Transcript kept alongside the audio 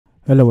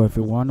Hello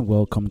everyone,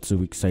 welcome to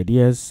Wix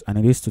Ideas, and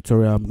in this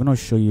tutorial I'm going to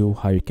show you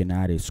how you can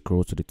add a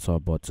scroll to the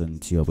top button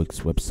to your Wix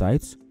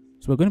website.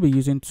 So we're going to be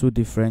using two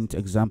different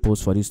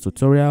examples for this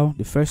tutorial.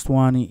 The first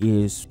one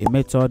is a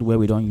method where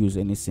we don't use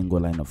any single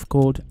line of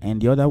code, and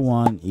the other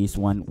one is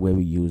one where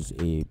we use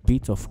a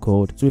bit of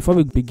code. So before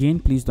we begin,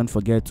 please don't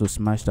forget to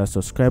smash that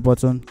subscribe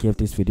button, give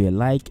this video a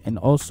like, and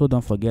also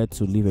don't forget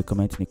to leave a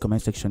comment in the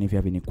comment section if you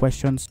have any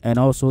questions, and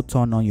also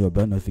turn on your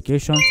bell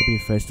notifications to be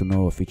the first to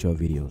know of future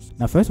videos.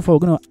 Now first of all,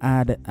 we're going to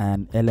add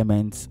an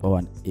element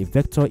or a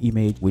vector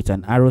image with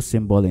an arrow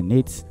symbol in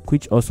it,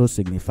 which also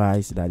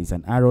signifies that it's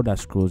an arrow that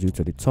scrolls you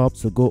to the top.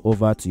 So go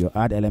over to your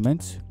add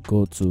element,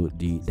 go to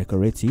the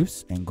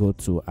decoratives, and go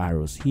to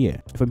arrows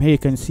here. From here you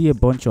can see a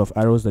bunch of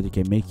arrows that you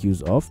can make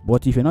use of,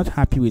 but if you're not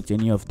happy with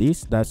any of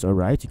this, that's all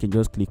right. You can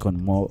just click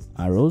on more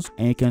arrows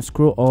and you can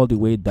scroll all the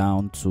way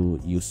down to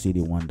you see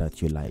the one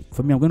that you like.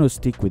 For me, I'm going to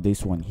stick with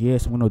this one here,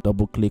 so I'm going to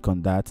double click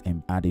on that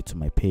and add it to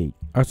my page.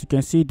 As you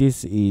can see,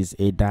 this is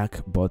a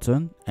dark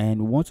button and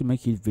we want to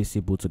make it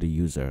visible to the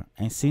user,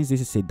 and since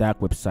this is a dark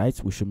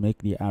website, we should make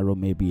the arrow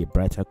maybe a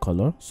brighter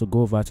color. So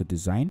go over to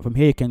design. From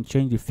here you can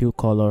change the fill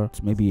color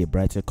to maybe a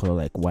brighter color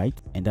like white,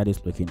 and that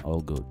is looking all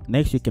good.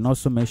 Next, you can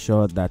also make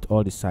sure that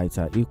all the sides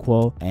are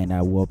equal and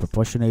are well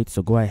proportionate,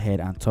 so go ahead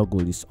and toggle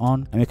this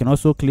on, and you can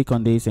also click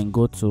on this and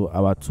go to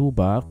our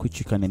toolbar, which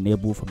you can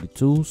enable from the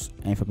tools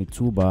and from the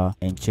toolbar,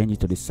 and change it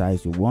to the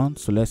size you want.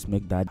 So let's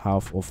make that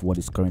half of what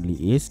it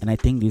currently is, and I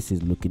think this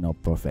is looking up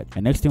perfect.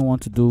 The next thing we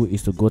want to do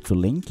is to go to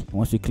link.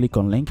 Once you click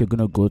on link, you're going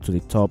to go to the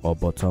top or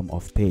bottom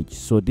of page.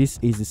 So this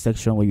is the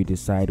section where you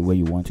decide where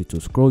you want it to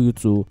scroll you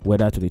to,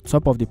 whether to the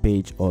top of the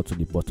page or to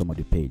the bottom of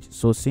the page.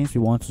 So since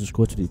we want to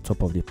scroll to the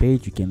top of the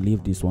page, you can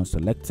leave this one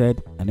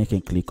selected and you can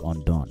click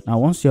on done. Now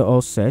once you're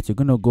all set, you're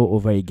going to go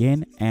over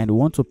again and we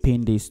want to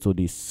pin this to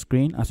the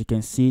screen. As you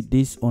can see,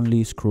 this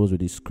only scrolls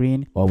with the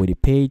screen or with the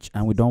page,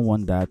 and we don't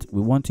want that.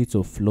 We want it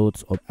to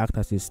float or act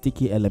as a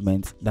sticky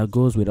element that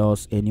goes with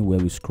us anywhere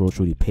we scroll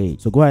through the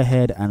page. So go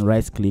ahead and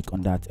right click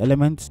on that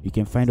element. You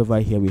can find over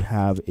here we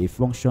have a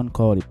function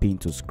called a pin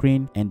to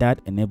screen, and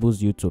that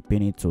enables you to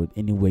pin it to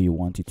anywhere you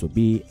want it to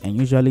be, and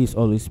usually it's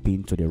always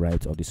pinned to the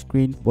right of the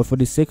screen, but for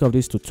the sake of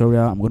this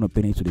tutorial I'm going to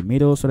pin it to the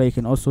middle so that you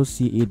can also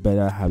see it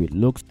better how it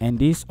looks. And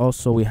this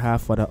also, we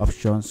have further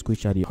options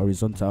which are the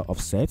horizontal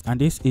offset, and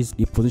this is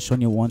the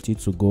position you want it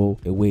to go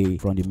away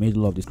from the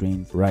middle of the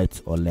screen, right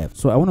or left.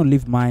 So I want to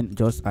leave mine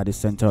just at the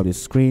center of the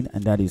screen,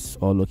 and that is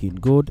all looking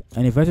good.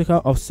 And the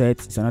vertical offset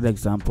is another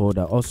example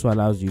that also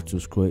allows you to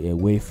scroll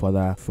away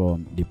further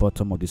from the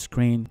bottom of the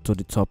screen to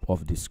the top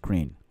of the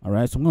screen.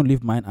 Alright, so I'm going to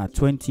leave mine at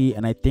 20,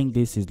 and I think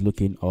this is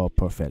looking all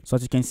perfect. So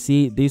as you can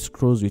see, this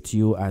scrolls with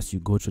you as you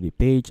go through the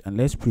page, and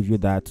let's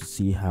preview that to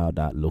see how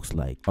that looks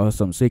like.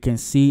 Awesome. So you can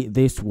see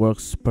this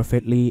works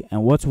perfectly,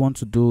 and what you want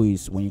to do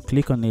is when you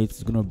click on it,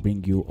 it's going to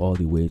bring you all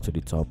the way to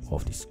the top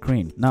of the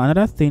screen. Now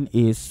another thing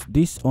is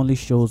this only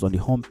shows on the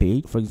home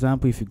page. For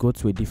example, if you go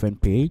to a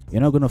different page,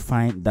 you're not going to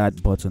find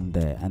that button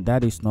there, and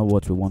that is not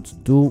what we want to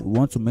do. We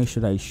want to make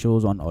sure that it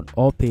shows on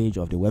all pages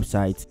of the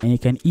website, and you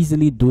can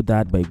easily do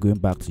that by going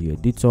back to your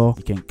editor.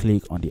 You can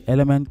click on the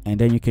element, and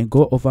then you can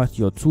go over to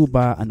your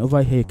toolbar, and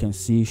over here you can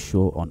see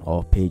show on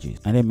all pages,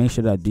 and then make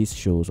sure that this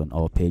shows on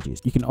all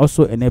pages. You can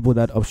also enable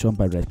that option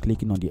by right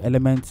clicking on the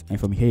element, and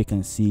from here you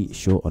can see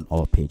show on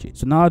all pages.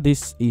 So now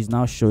this is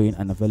now showing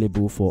and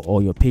available for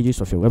all your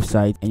pages of your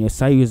website, and your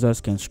site users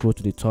can scroll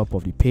to the top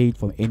of the page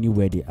from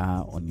anywhere they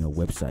are on your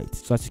website.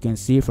 So as you can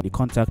see from the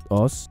contact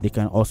us, they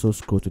can also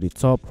scroll to the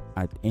top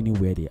at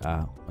anywhere they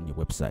are on your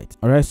website.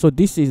 Alright, so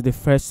this is the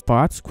first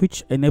part,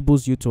 which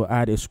enables you to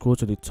add a scroll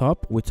to the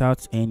top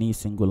without any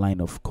single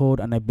line of code,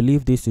 and I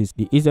believe this is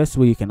the easiest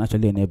way you can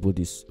actually enable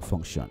this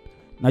function.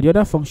 Now the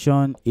other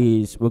function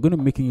is we're going to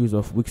be making use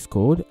of Wix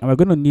code, and we're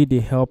going to need the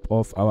help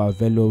of our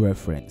Velo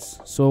reference.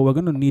 So we're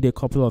going to need a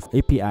couple of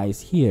APIs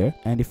here,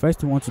 and the first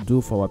thing we want to do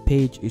for our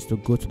page is to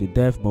go to the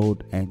dev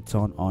mode and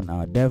turn on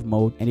our dev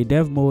mode, and the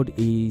dev mode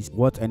is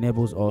what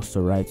enables us to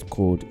write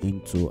code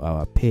into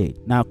our page.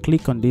 Now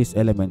click on this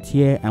element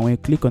here, and when you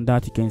click on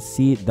that, you can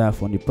see that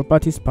from the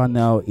properties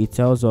panel it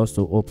tells us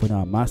to open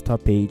our master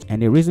page,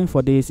 and the reason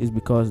for this is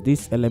because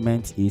this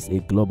element is a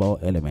global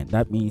element.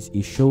 That means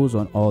it shows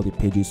on all the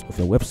pages of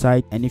your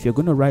website, and if you're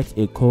going to write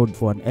a code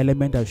for an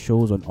element that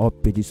shows on all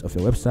pages of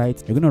your website,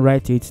 you're going to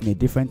write it in a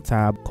different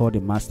tab called the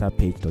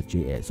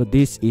masterpage.js. So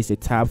this is a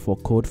tab for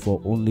code for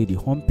only the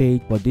home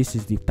page, but this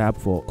is the tab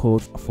for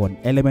code for an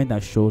element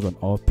that shows on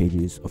all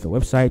pages of your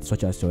website,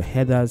 such as your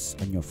headers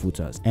and your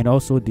footers, and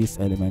also this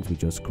element we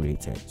just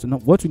created. So now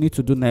what we need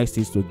to do next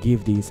is to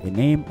give this a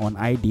name on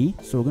ID.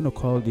 So we're going to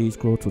call this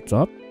scroll to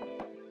top.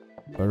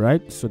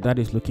 Alright, so that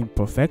is looking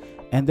perfect.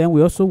 And then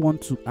we also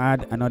want to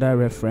add another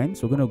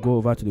reference. We're going to go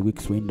over to the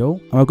Wix window,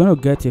 and we're going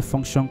to get a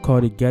function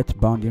called the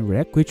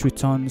getBoundingRect, which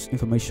returns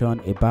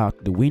information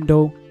about the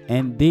window.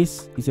 And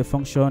this is a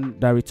function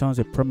that returns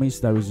a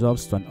promise that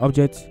resolves to an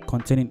object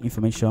containing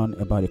information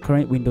about the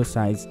current window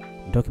size,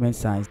 document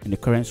size, and the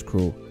current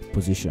scroll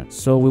position.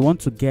 So we want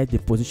to get the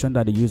position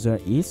that the user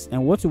is,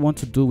 and what we want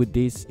to do with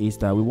this is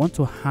that we want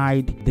to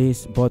hide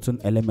this button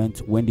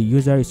element when the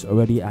user is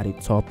already at the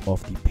top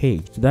of the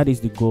page. So that is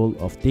the goal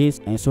of this.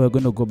 And so we're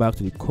going to go back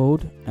to the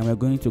code, and we're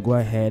going to go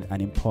ahead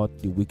and import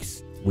the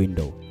Wix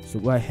window. So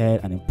go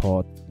ahead and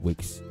import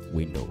Wix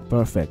window.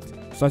 Perfect.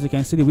 So as you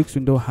can see, the Wix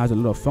window has a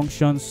lot of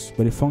functions,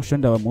 but the function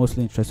that we're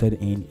mostly interested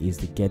in is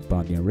the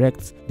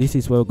getBoundingRect. This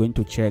is where we're going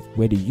to check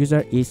where the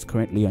user is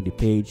currently on the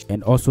page,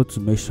 and also to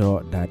make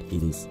sure that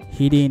it is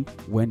hidden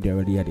when they're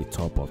already at the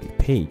top of the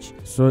page.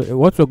 So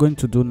what we're going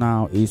to do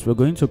now is we're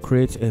going to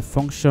create a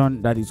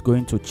function that is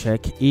going to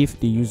check if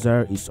the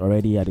user is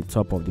already at the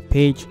top of the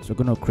page. So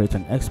we're going to create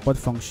an export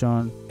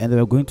function, and then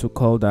we're going to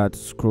call that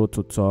scroll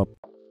to top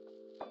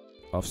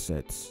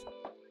offsets.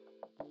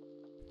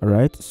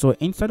 Alright, so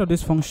inside of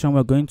this function,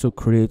 we're going to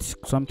create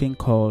something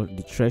called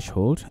the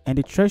threshold, and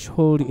the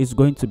threshold is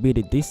going to be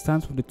the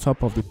distance from the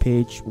top of the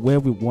page where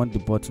we want the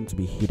button to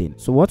be hidden.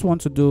 So what we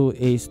want to do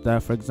is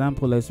that, for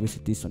example, let's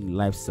visit this on the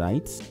live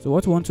site. So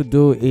what we want to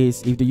do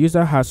is, if the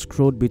user has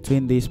scrolled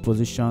between this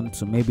position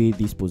to maybe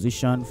this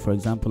position, for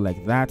example,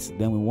 like that,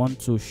 then we want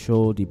to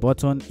show the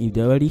button. If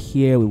they're already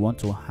here, we want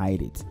to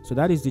hide it. So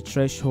that is the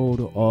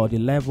threshold, or the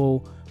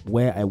level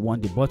where I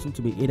want the button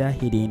to be either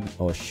hidden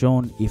or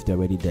shown if they're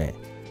already there.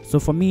 So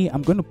for me,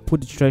 I'm going to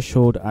put the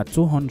threshold at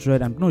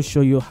 200. I'm going to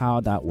show you how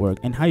that works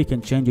and how you can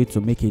change it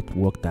to make it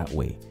work that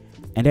way.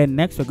 And then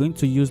next, we're going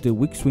to use the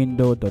Wix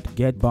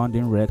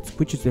Window.getBoundingRect,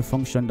 which is a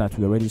function that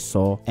we already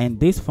saw. And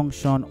this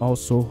function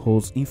also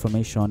holds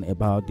information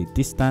about the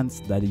distance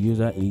that the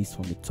user is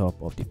from the top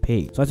of the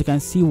page. So as you can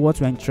see, what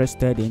we're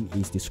interested in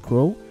is the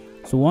scroll.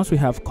 So once we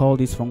have called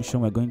this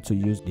function, we're going to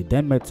use the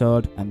then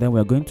method, and then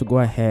we're going to go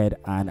ahead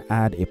and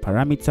add a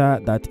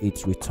parameter that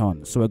it's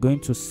returned. So we're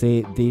going to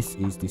say this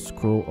is the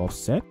scroll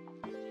offset,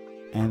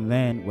 and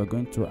then we're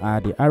going to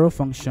add the arrow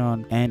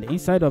function, and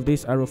inside of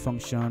this arrow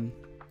function,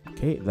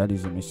 okay, that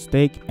is a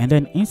mistake, and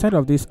then inside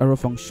of this arrow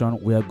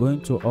function, we are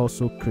going to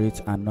also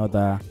create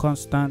another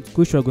constant,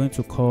 which we're going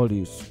to call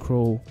the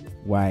scroll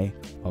y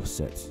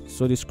offset.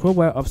 So the scroll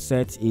y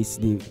offset is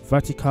the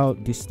vertical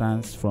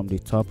distance from the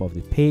top of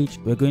the page.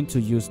 We're going to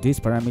use this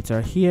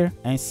parameter here,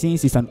 and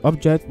since it's an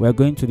object, we're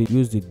going to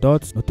use the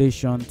dot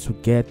notation to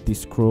get the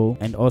scroll,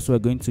 and also we're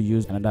going to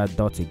use another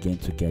dot again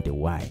to get the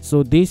y.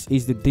 So this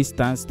is the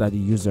distance that the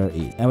user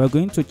is, and we're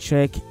going to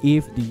check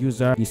if the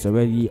user is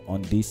already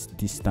on this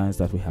distance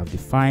that we have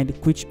defined,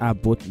 which are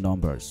both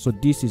numbers. So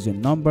this is a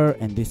number,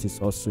 and this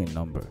is also a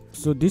number.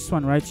 So this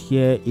one right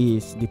here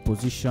is the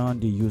position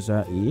the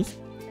user is.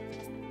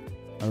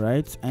 All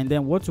right, and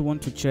then what we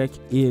want to check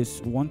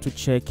is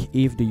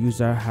if the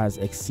user has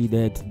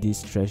exceeded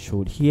this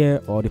threshold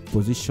here, or the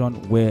position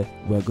where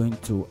we're going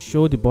to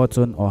show the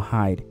button or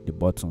hide the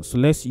button. So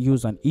let's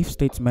use an if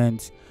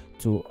statement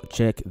to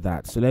check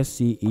that. So let's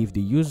see if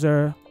the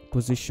user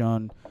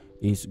position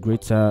is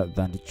greater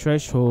than the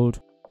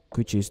threshold,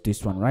 which is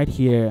this one right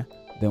here.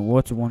 Then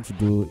what we want to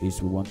do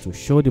is we want to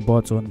show the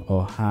button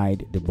or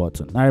hide the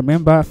button. Now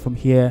remember from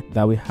here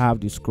that we have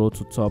the scroll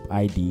to top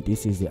ID.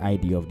 This is the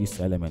ID of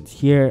this element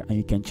here, and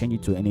you can change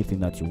it to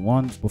anything that you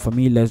want. But for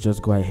me, let's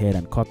just go ahead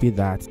and copy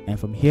that. And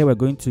from here, we're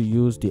going to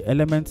use the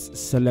elements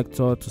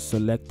selector to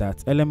select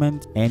that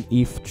element. And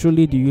if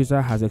truly the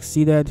user has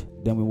exceeded,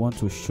 then we want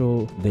to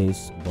show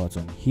this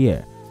button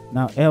here.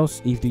 Now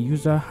else, if the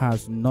user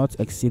has not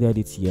exceeded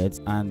it yet,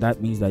 and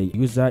that means that the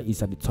user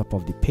is at the top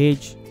of the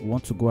page, we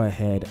want to go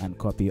ahead and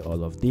copy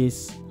all of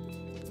this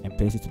and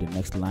paste it to the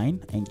next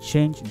line, and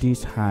change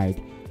this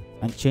hide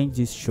and change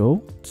this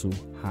show to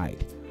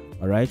hide.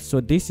 All right, so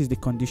this is the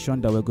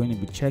condition that we're going to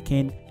be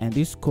checking, and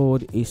this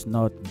code is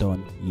not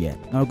done yet.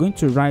 Now we're going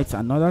to write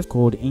another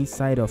code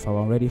inside of our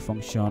already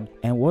function,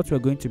 and what we're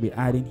going to be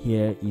adding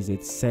here is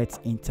a set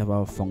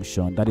interval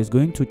function that is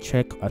going to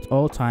check at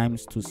all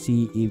times to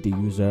see if the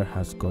user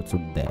has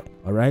gotten there.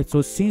 All right,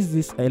 so since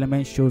this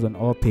element shows on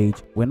all page,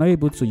 we're not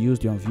able to use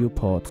the onView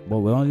port, but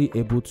we're only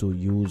able to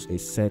use a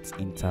set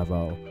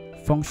interval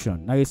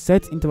function. Now a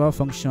set interval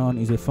function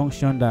is a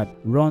function that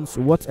runs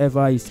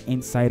whatever is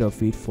inside of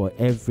it for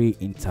every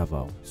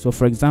interval. So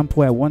for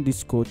example, I want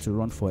this code to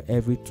run for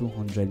every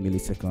 200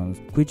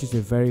 milliseconds, which is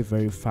a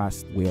very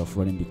fast way of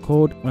running the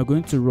code. We're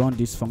going to run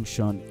this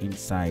function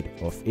inside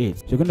of it.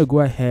 So you're going to go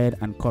ahead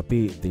and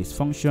copy this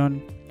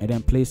function and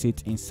then place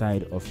it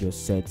inside of your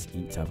set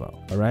interval.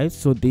 All right,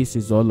 so this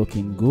is all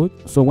looking good.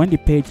 So when the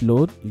page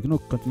loads, you're going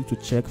to continue to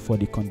check for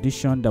the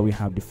condition that we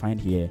have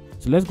defined here.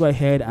 So let's go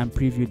ahead and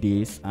preview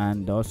this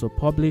and also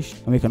publish,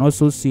 and we can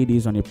also see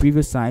this on the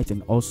previous site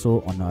and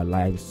also on our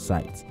live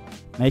site.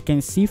 Now you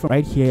can see from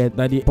right here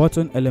that the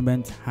button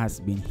element has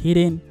been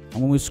hidden,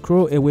 and when we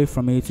scroll away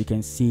from it, you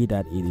can see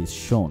that it is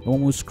shown.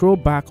 When we scroll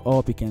back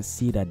up, you can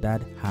see that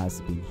that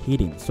has been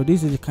hidden. So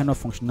this is the kind of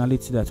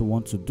functionality that we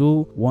want to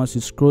do. Once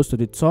it scrolls to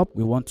the top,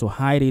 we want to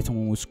hide it, and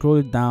when we scroll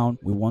it down,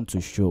 we want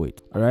to show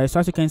it. All right, so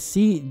as you can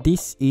see,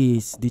 this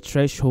is the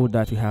threshold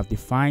that we have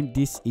defined.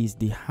 This is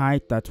the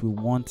height that we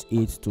want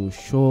it to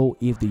show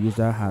if the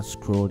user has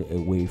scrolled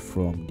away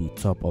from the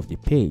top of the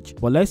page.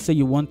 But let's say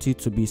you want it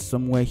to be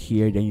somewhere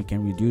here, then you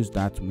can reduce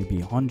that to maybe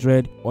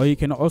 100, or you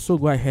can also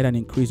go ahead and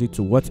increase it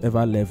to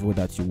whatever level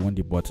that you want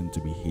the button to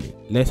be hidden.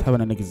 Let's have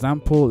an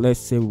example. Let's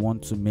say we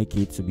want to make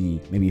it to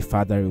be maybe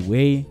farther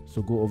away,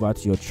 so go over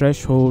to your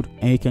threshold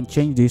and you can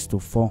change this to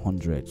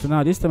 400. So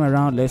now this time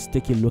around, let's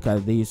take a look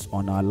at this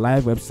on our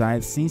live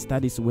website, since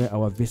that is where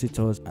our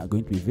visitors are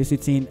going to be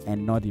visiting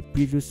and not the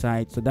preview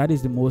site. So that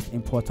is the most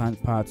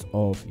important part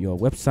of your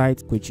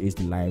website, which is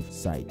the live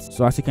site.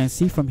 So as you can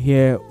see from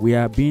here, we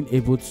are being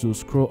able to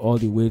scroll all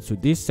the way to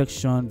this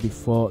section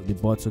before the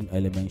button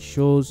element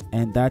shows,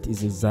 and that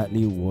is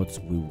exactly what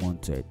we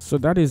wanted. So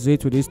that is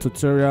it with this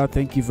tutorial.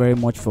 Thank you very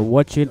much for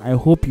watching. I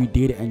hope you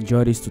did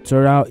enjoy this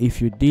tutorial.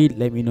 If you did,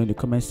 let me know in the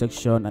comment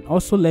section, and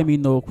also let me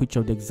know which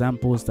of the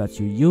examples that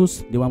you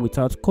use, the one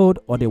without code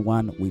or the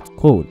one with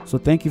code. So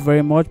thank you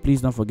very much.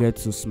 Please don't forget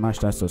to smash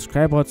that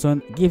subscribe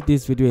button, give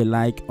this video a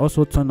like,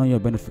 also turn on your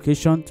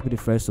notification to be the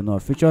first to know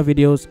future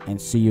videos,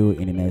 and see you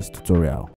in the next tutorial.